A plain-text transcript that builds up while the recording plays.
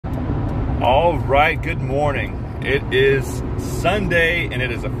All right, good morning. It is Sunday and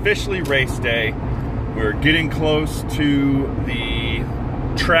it is officially race day. We're getting close to the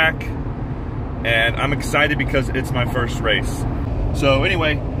track and I'm excited because it's my first race. So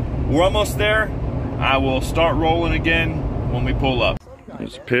anyway, we're almost there. I will start rolling again when we pull up.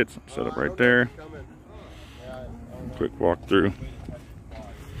 There's pits set up right there. Quick walk through.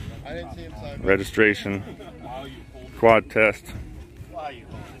 Registration, quad test.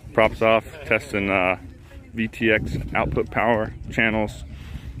 Props off, testing VTX output power channels,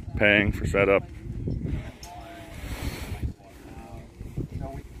 paying for setup.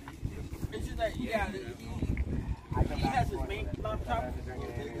 He has his main laptop,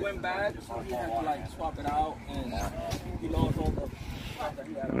 it went bad, so he had to like swap it out, and he lost all the stuff that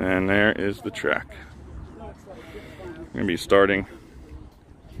he had. And there is the track. I'm gonna be starting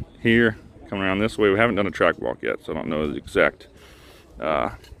here, coming around this way. We haven't done a track walk yet, so I don't know the exact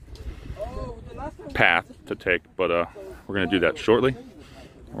path to take, but we're gonna do that shortly.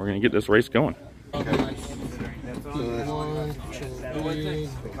 We're gonna get this race going.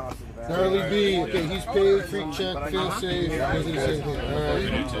 Charlie B, okay, he's paid, free check, feel safe, doesn't say anything. All right.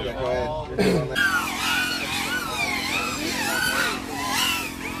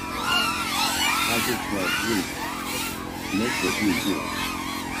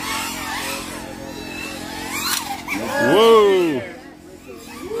 Whoa!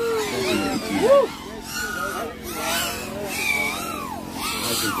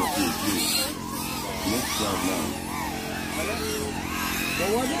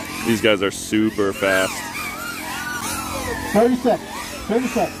 These guys are super fast. 30 seconds. 30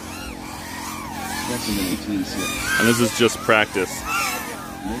 seconds. And this is just practice.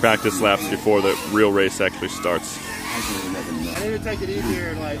 Practice laps before the real race actually starts. I need to take it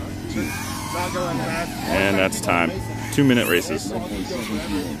easier, like, not going fast. And that's time. 2-minute races.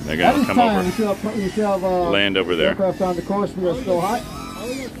 They're gonna come over, land over there. Aircraft on the course, we are still hot.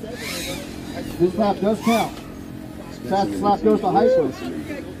 This lap does count. Fastest lap goes to Hyper.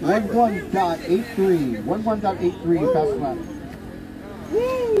 11.83. 11.83 fastest lap.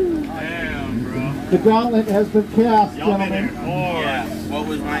 Damn, bro. The gauntlet has been cast, gentlemen. Yeah, what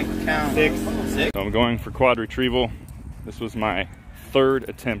was my count? Six. So I'm going for quad retrieval. This was my 3rd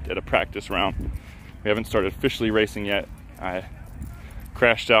attempt at a practice round. We haven't started officially racing yet. I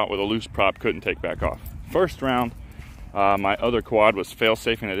crashed out with a loose prop, couldn't take back off. First round, my other quad was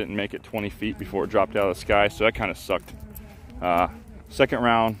fail-safe and I didn't make it 20 feet before it dropped out of the sky, so that kind of sucked. Second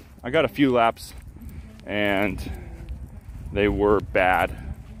round, I got a few laps and they were bad.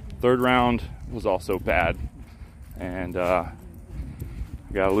 Third round was also bad, and I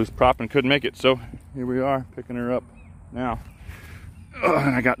got a loose prop and couldn't make it, so here we are picking her up now.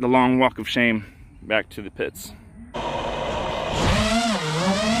 And I got the long walk of shame back to the pits.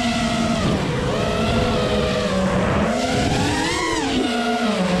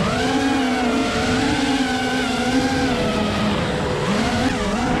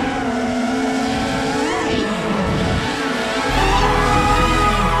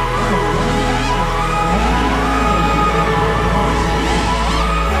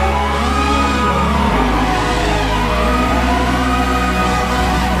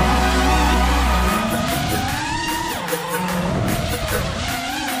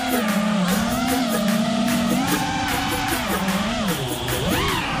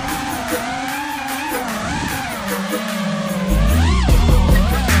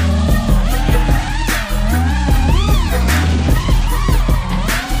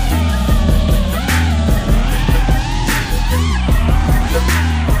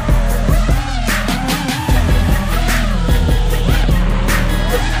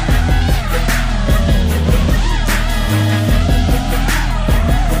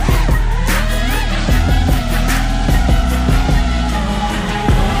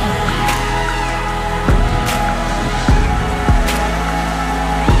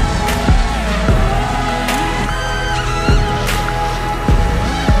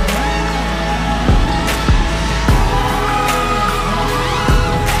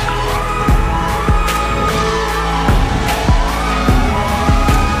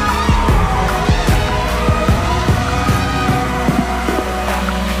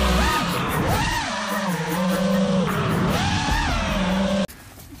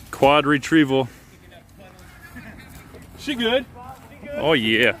 Quad retrieval. She good? Oh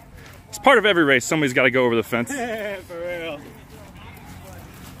yeah. It's part of every race. Somebody's got to go over the fence. For real.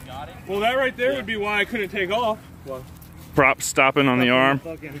 Well, that right there would be why I couldn't take off. Well, Prop stopping on the arm.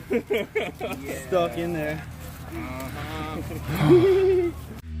 Stuck in there.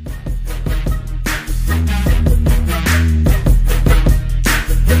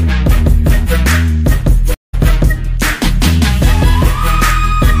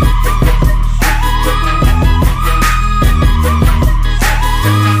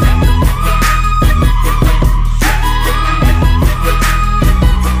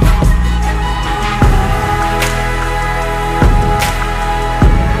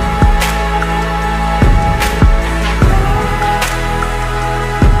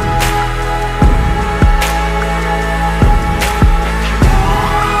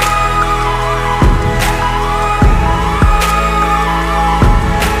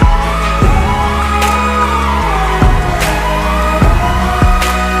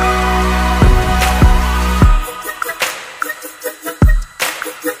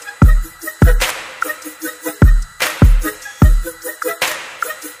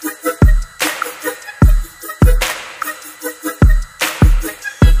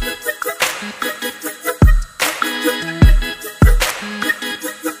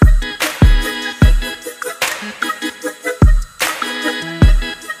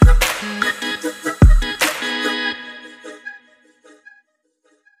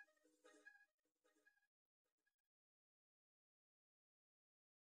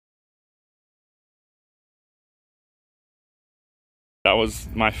 that was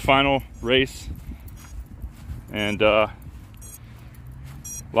my final race, and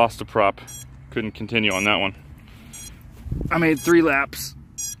lost a prop. Couldn't continue on that one. I made 3 laps,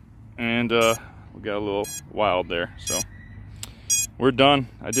 and we got a little wild there, so we're done.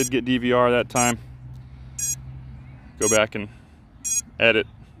 I did get DVR that time. Go back and edit.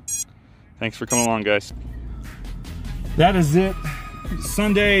 Thanks for coming along, guys. That is it.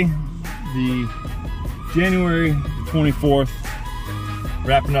 Sunday, the January 24th,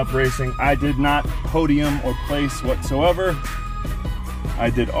 wrapping up racing. I did not podium or place whatsoever.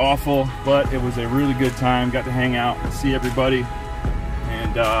 I did awful, but it was a really good time. Got to hang out and see everybody.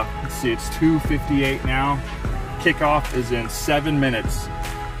 And let's see, it's 2:58 now. Kickoff is in 7 minutes.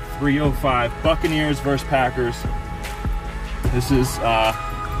 3:05. Buccaneers versus Packers. This is,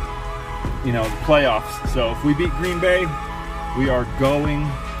 you know, the playoffs. So if we beat Green Bay, we are going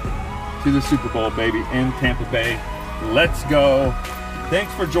to the Super Bowl, baby, in Tampa Bay. Let's go.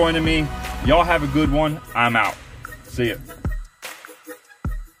 Thanks for joining me. Y'all have a good one. I'm out. See ya.